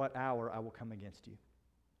know at what hour I will come against you."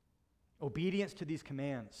 Obedience to these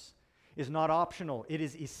commands is not optional, it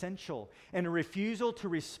is essential. And a refusal to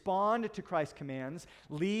respond to Christ's commands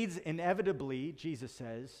leads inevitably, Jesus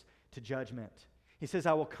says, to judgment. He says,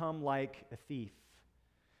 "I will come like a thief."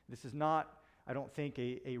 This is not, I don't think,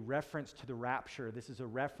 a reference to the rapture. This is a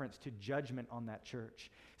reference to judgment on that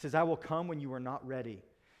church. He says, "I will come when you are not ready."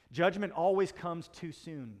 Judgment always comes too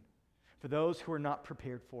soon for those who are not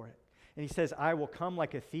prepared for it. And he says, "I will come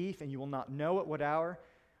like a thief, and you will not know at what hour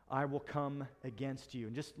I will come against you."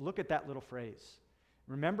 And just look at that little phrase.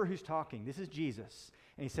 Remember who's talking. This is Jesus.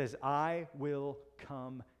 And he says, "I will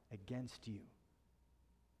come against you."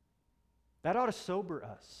 That ought to sober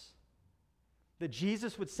us. That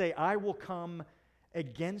Jesus would say, "I will come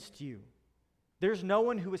against you." There's no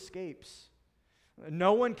one who escapes.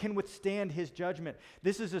 No one can withstand his judgment.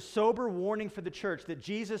 This is a sober warning for the church that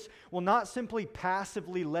Jesus will not simply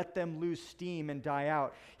passively let them lose steam and die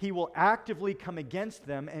out. He will actively come against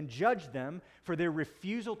them and judge them for their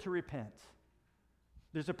refusal to repent.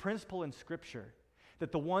 There's a principle in Scripture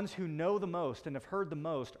that the ones who know the most and have heard the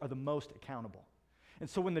most are the most accountable. And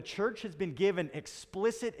so when the church has been given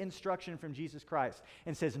explicit instruction from Jesus Christ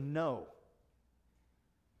and says no,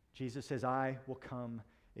 Jesus says, "I will come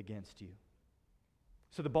against you."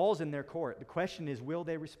 So the ball's in their court. The question is, will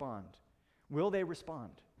they respond? Will they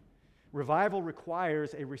respond? Revival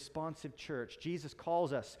requires a responsive church. Jesus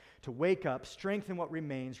calls us to wake up, strengthen what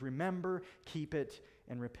remains, remember, keep it,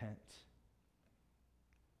 and repent.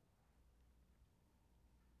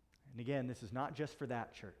 And again, this is not just for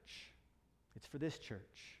that church. It's for this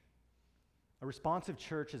church. A responsive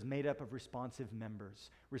church is made up of responsive members,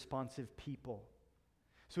 responsive people.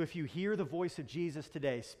 So if you hear the voice of Jesus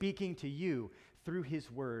today speaking to you through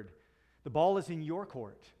his word, the ball is in your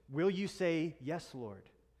court. Will you say, "Yes, Lord,"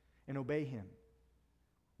 and obey him?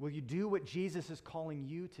 Will you do what Jesus is calling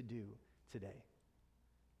you to do today?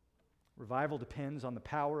 Revival depends on the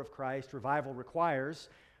power of Christ. Revival requires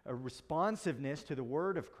a responsiveness to the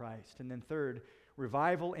word of Christ. And then third,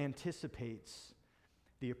 revival anticipates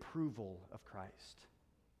the approval of Christ.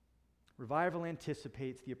 Revival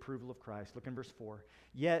anticipates the approval of Christ. Look in verse 4.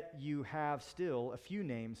 "Yet you have still a few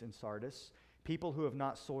names in Sardis, people who have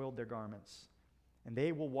not soiled their garments, and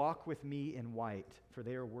they will walk with me in white, for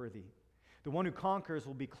they are worthy. The one who conquers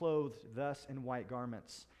will be clothed thus in white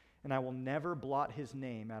garments, and I will never blot his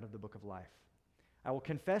name out of the book of life. I will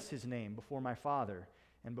confess his name before my Father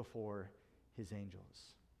and before his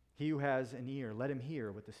angels. He who has an ear, let him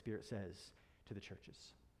hear what the Spirit says to the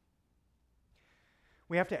churches."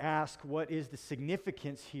 We have to ask, what is the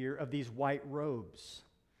significance here of these white robes?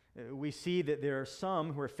 We see that there are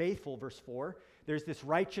some who are faithful, verse 4. There's this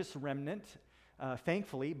righteous remnant,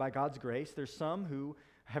 thankfully, by God's grace. There's some who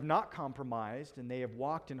have not compromised, and they have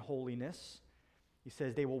walked in holiness. He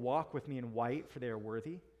says, "They will walk with me in white, for they are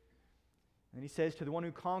worthy." And he says, "To the one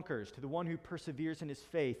who conquers, to the one who perseveres in his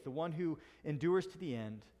faith, the one who endures to the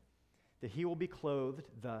end, that he will be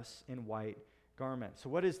clothed thus in white garments." So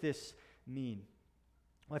what does this mean?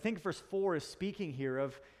 Well, I think verse 4 is speaking here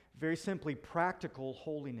of, very simply, practical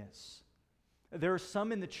holiness. There are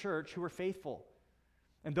some in the church who are faithful.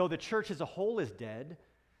 And though the church as a whole is dead,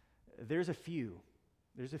 there's a few.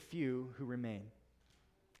 There's a few who remain.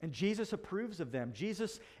 And Jesus approves of them.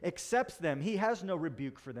 Jesus accepts them. He has no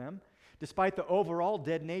rebuke for them. Despite the overall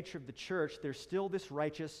dead nature of the church, there's still this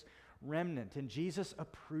righteous remnant, and Jesus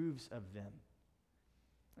approves of them.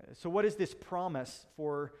 So what is this promise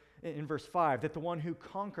for in verse 5? That the one who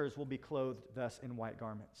conquers will be clothed thus in white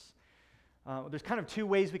garments. There's kind of two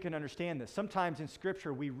ways we can understand this. Sometimes in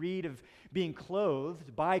Scripture we read of being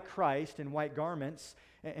clothed by Christ in white garments,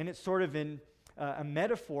 and it's sort of in a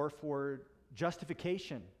metaphor for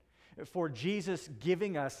justification, for Jesus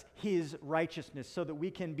giving us his righteousness so that we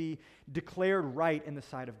can be declared right in the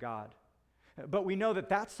sight of God. But we know that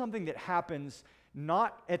that's something that happens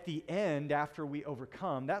not at the end after we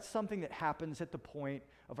overcome. That's something that happens at the point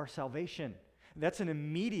of our salvation. That's an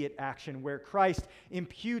immediate action where Christ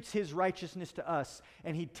imputes his righteousness to us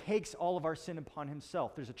and he takes all of our sin upon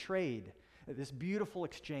himself. There's a trade, this beautiful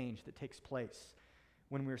exchange that takes place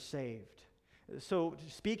when we're saved. So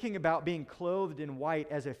speaking about being clothed in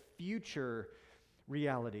white as a future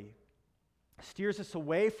reality steers us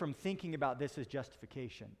away from thinking about this as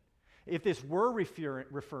justification. If this were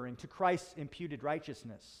referring to Christ's imputed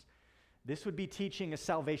righteousness, this would be teaching a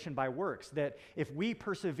salvation by works, that if we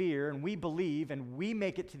persevere and we believe and we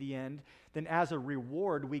make it to the end, then as a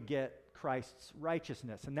reward we get Christ's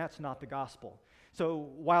righteousness, and that's not the gospel. So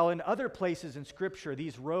while in other places in Scripture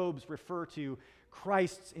these robes refer to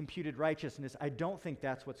Christ's imputed righteousness, I don't think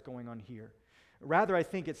that's what's going on here. Rather, I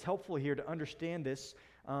think it's helpful here to understand this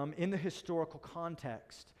in the historical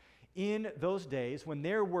context. In those days, when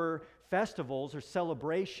there were festivals or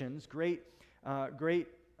celebrations, great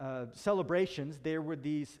celebrations, there were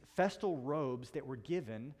these festal robes that were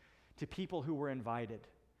given to people who were invited.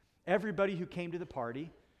 Everybody who came to the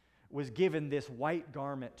party was given this white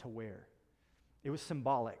garment to wear. It was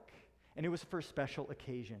symbolic, and it was for a special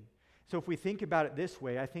occasion. So if we think about it this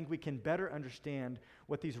way, I think we can better understand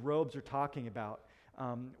what these robes are talking about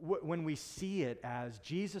when we see it as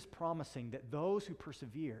Jesus promising that those who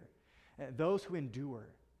persevere, those who endure,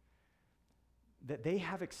 that they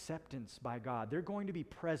have acceptance by God. They're going to be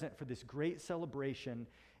present for this great celebration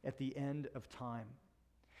at the end of time.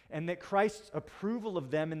 And that Christ's approval of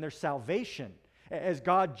them in their salvation, as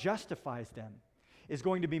God justifies them, is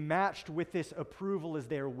going to be matched with this approval as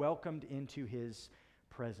they are welcomed into His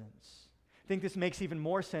presence. I think this makes even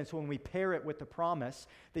more sense when we pair it with the promise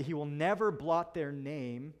that He will never blot their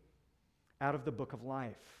name out of the book of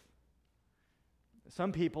life.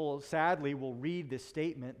 Some people, sadly, will read this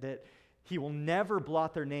statement that He will never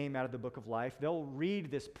blot their name out of the book of life. They'll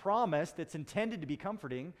read this promise that's intended to be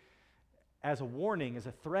comforting as a warning, as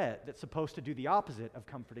a threat that's supposed to do the opposite of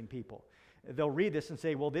comforting people. They'll read this and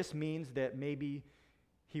say, well, this means that maybe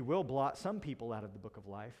He will blot some people out of the book of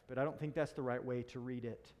life, but I don't think that's the right way to read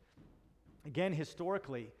it. Again,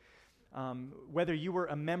 historically, whether you were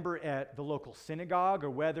a member at the local synagogue or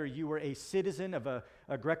whether you were a citizen of a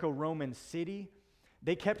Greco-Roman city,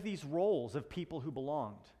 they kept these rolls of people who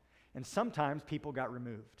belonged. And sometimes people got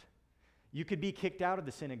removed. You could be kicked out of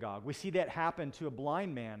the synagogue. We see that happen to a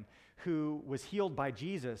blind man who was healed by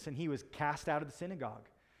Jesus, and he was cast out of the synagogue.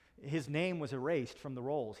 His name was erased from the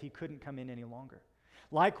rolls. He couldn't come in any longer.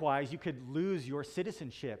 Likewise, you could lose your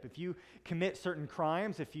citizenship. If you commit certain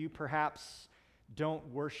crimes, if you perhaps don't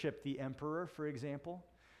worship the emperor, for example,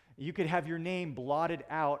 you could have your name blotted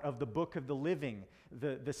out of the book of the living,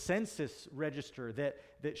 the census register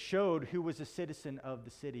that showed who was a citizen of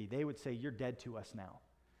the city. They would say, you're dead to us now.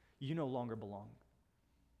 You no longer belong.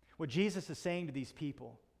 What Jesus is saying to these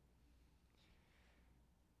people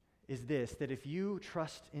is this, that if you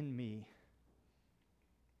trust in me,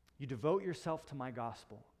 you devote yourself to my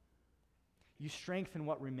gospel, you strengthen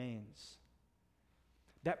what remains,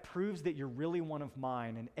 that proves that you're really one of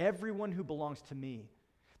mine, and everyone who belongs to me,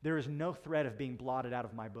 there is no threat of being blotted out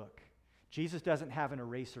of my book. Jesus doesn't have an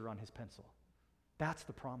eraser on His pencil. That's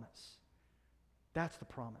the promise. That's the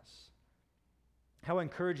promise. How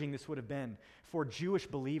encouraging this would have been for Jewish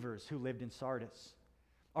believers who lived in Sardis.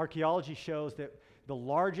 Archaeology shows that the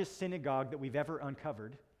largest synagogue that we've ever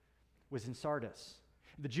uncovered was in Sardis.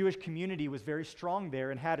 The Jewish community was very strong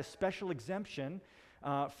there and had a special exemption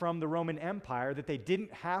from the Roman Empire that they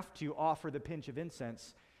didn't have to offer the pinch of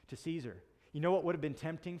incense to Caesar. You know what would have been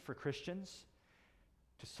tempting for Christians?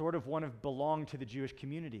 To sort of want to belong to the Jewish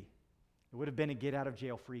community. It would have been a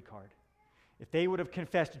get-out-of-jail-free card. If they would have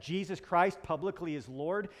confessed Jesus Christ publicly as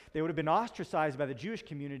Lord, they would have been ostracized by the Jewish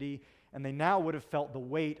community, and they now would have felt the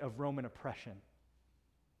weight of Roman oppression.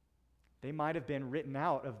 They might have been written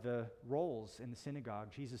out of the rolls in the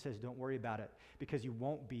synagogue. Jesus says, don't worry about it, because you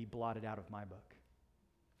won't be blotted out of my book.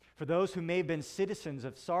 For those who may have been citizens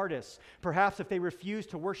of Sardis, perhaps if they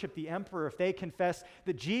refused to worship the emperor, if they confess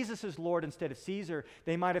that Jesus is Lord instead of Caesar,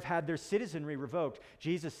 they might have had their citizenry revoked.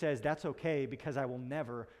 Jesus says, that's okay, because I will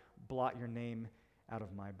never blot your name out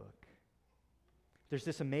of my book. There's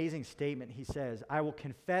this amazing statement. He says, I will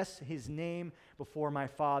confess his name before my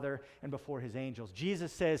Father and before his angels.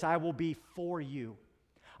 Jesus says, I will be for you.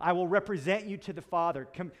 I will represent you to the Father.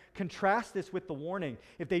 Contrast this with the warning.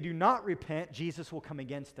 If they do not repent, Jesus will come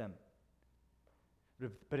against them.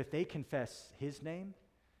 But if they confess his name,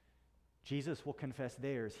 Jesus will confess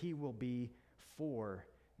theirs. He will be for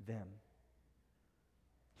them.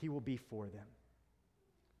 He will be for them.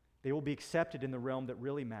 They will be accepted in the realm that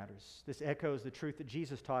really matters. This echoes the truth that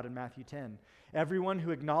Jesus taught in Matthew 10. Everyone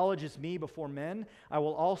who acknowledges me before men, I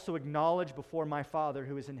will also acknowledge before my Father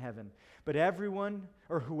who is in heaven. But everyone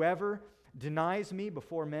or whoever denies me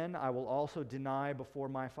before men, I will also deny before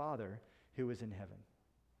my Father who is in heaven.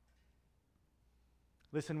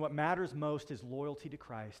 Listen, what matters most is loyalty to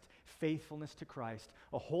Christ, faithfulness to Christ,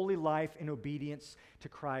 a holy life in obedience to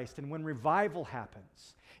Christ. And when revival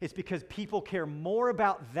happens, it's because people care more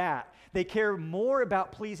about that. They care more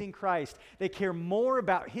about pleasing Christ. They care more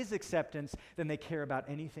about His acceptance than they care about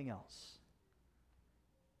anything else.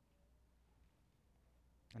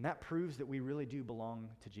 And that proves that we really do belong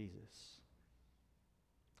to Jesus.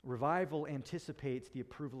 Revival anticipates the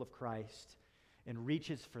approval of Christ and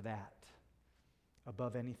reaches for that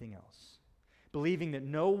above anything else, believing that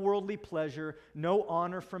no worldly pleasure, no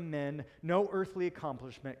honor from men, no earthly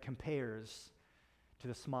accomplishment compares to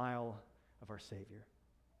the smile of our Savior.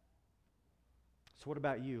 So what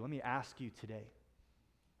about you? Let me ask you today.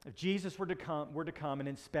 If Jesus were to come and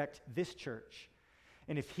inspect this church,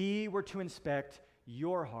 and if He were to inspect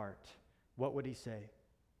your heart, what would He say?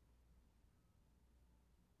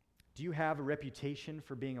 Do you have a reputation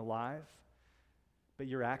for being alive, but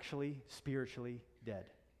you're actually spiritually dead?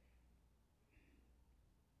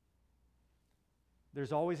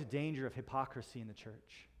 There's always a danger of hypocrisy in the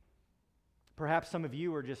church. Perhaps some of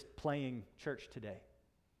you are just playing church today.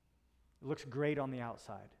 It looks great on the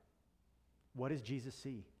outside. What does Jesus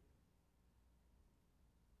see?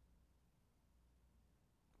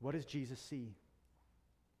 What does Jesus see?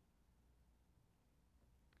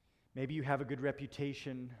 Maybe you have a good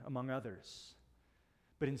reputation among others,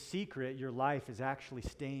 but in secret, your life is actually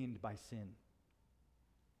stained by sin.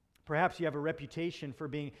 Perhaps you have a reputation for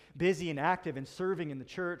being busy and active and serving in the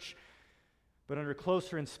church, but under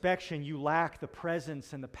closer inspection, you lack the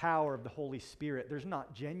presence and the power of the Holy Spirit. There's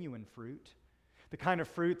not genuine fruit, the kind of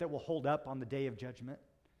fruit that will hold up on the day of judgment.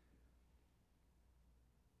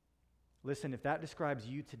 Listen, if that describes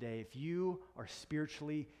you today, if you are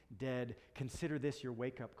spiritually dead, consider this your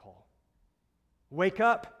wake-up call. Wake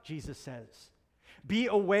up, Jesus says. Be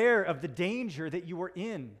aware of the danger that you are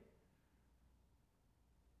in.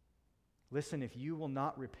 Listen, if you will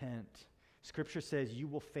not repent, Scripture says you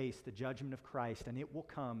will face the judgment of Christ, and it will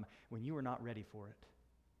come when you are not ready for it.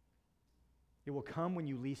 It will come when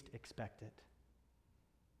you least expect it.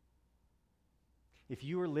 If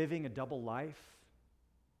you are living a double life,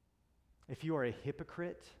 if you are a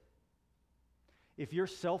hypocrite, if you're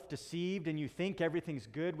self-deceived and you think everything's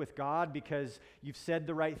good with God because you've said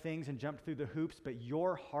the right things and jumped through the hoops, but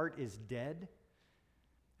your heart is dead,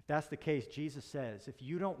 if that's the case, Jesus says, if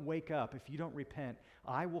you don't wake up, if you don't repent,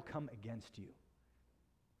 I will come against you.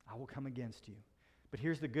 I will come against you. But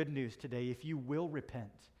here's the good news today. If you will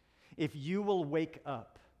repent, if you will wake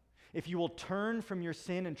up, if you will turn from your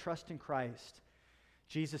sin and trust in Christ,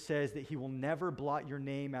 Jesus says that He will never blot your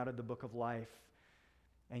name out of the book of life,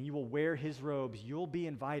 and you will wear His robes. You'll be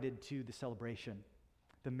invited to the celebration,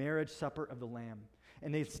 the marriage supper of the Lamb.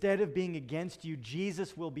 And instead of being against you,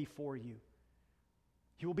 Jesus will be for you.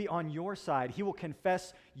 He will be on your side. He will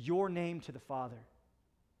confess your name to the Father.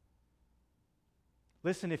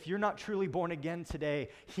 Listen, if you're not truly born again today,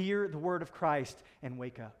 hear the word of Christ and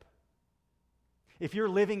wake up. If you're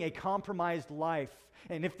living a compromised life,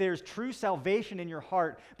 and if there's true salvation in your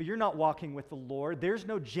heart, but you're not walking with the Lord, there's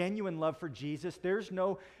no genuine love for Jesus, there's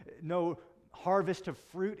no harvest of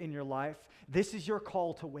fruit in your life, this is your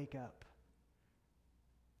call to wake up.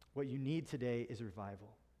 What you need today is revival.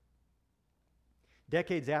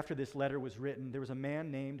 Decades after this letter was written, there was a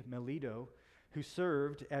man named Melito who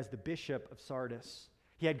served as the bishop of Sardis.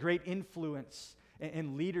 He had great influence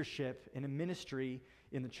and leadership in a ministry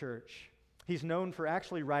in the church. He's known for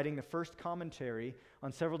actually writing the first commentary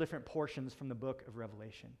on several different portions from the book of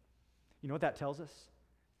Revelation. You know what that tells us?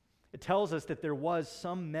 It tells us that there was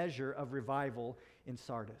some measure of revival in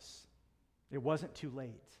Sardis. It wasn't too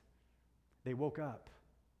late. They woke up.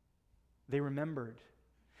 They remembered.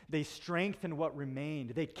 They strengthened what remained.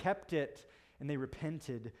 They kept it, and they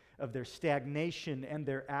repented of their stagnation and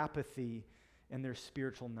their apathy and their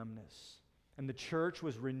spiritual numbness. And the church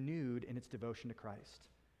was renewed in its devotion to Christ.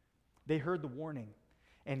 They heard the warning,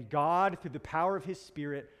 and God, through the power of His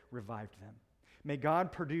Spirit, revived them. May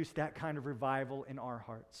God produce that kind of revival in our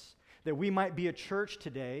hearts, that we might be a church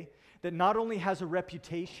today that not only has a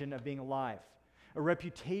reputation of being alive, a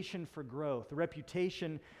reputation for growth, a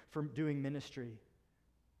reputation for doing ministry,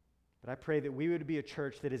 but I pray that we would be a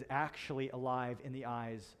church that is actually alive in the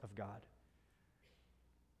eyes of God.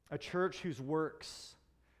 A church whose works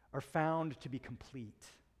are found to be complete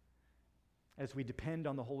as we depend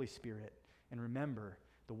on the Holy Spirit and remember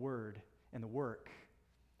the word and the work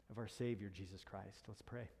of our Savior, Jesus Christ. Let's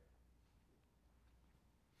pray.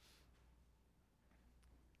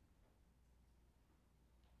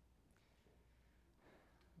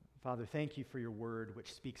 Father, thank you for your word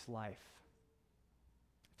which speaks life.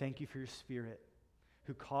 Thank you for your Spirit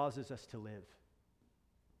who causes us to live.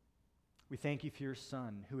 We thank you for your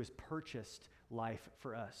Son who has purchased life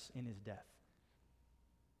for us in his death.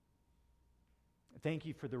 Thank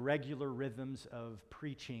you for the regular rhythms of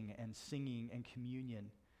preaching and singing and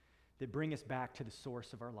communion that bring us back to the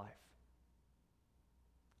source of our life.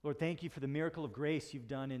 Lord, thank you for the miracle of grace you've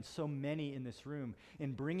done in so many in this room,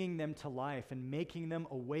 in bringing them to life and making them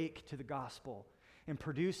awake to the gospel and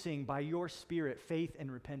producing by your Spirit faith and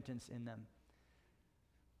repentance in them.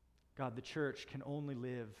 God, the church can only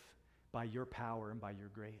live by your power and by your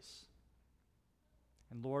grace.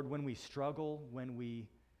 And Lord, when we struggle, when we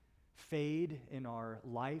fade in our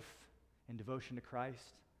life and devotion to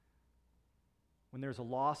Christ, when there's a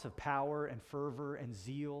loss of power and fervor and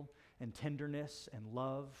zeal and tenderness and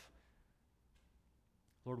love,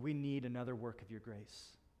 Lord, we need another work of your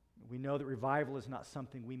grace. We know that revival is not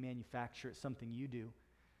something we manufacture, it's something you do.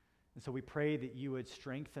 And so we pray that you would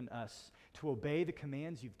strengthen us to obey the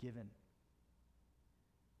commands you've given.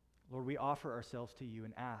 Lord, we offer ourselves to you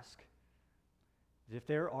and ask that if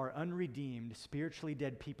there are unredeemed, spiritually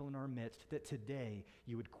dead people in our midst, that today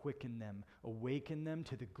you would quicken them, awaken them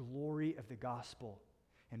to the glory of the gospel,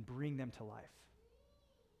 and bring them to life.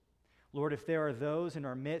 Lord, if there are those in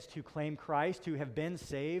our midst who claim Christ, who have been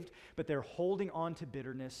saved, but they're holding on to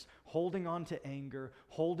bitterness, holding on to anger,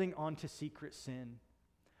 holding on to secret sin,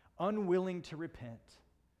 unwilling to repent,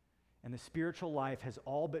 and the spiritual life has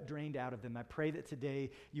all but drained out of them, I pray that today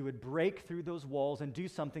you would break through those walls and do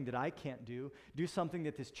something that I can't do something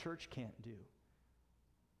that this church can't do.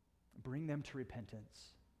 Bring them to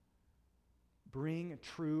repentance. Bring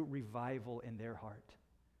true revival in their heart.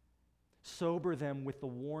 Sober them with the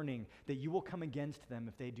warning that you will come against them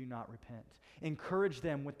if they do not repent. Encourage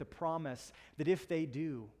them with the promise that if they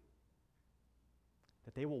do,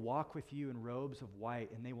 that they will walk with you in robes of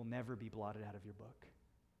white and they will never be blotted out of your book.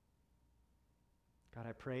 God,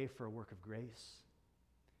 I pray for a work of grace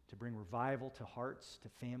to bring revival to hearts, to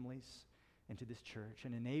families, and to this church,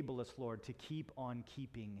 and enable us, Lord, to keep on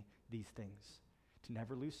keeping these things, to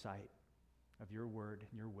never lose sight of your word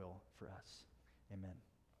and your will for us. Amen.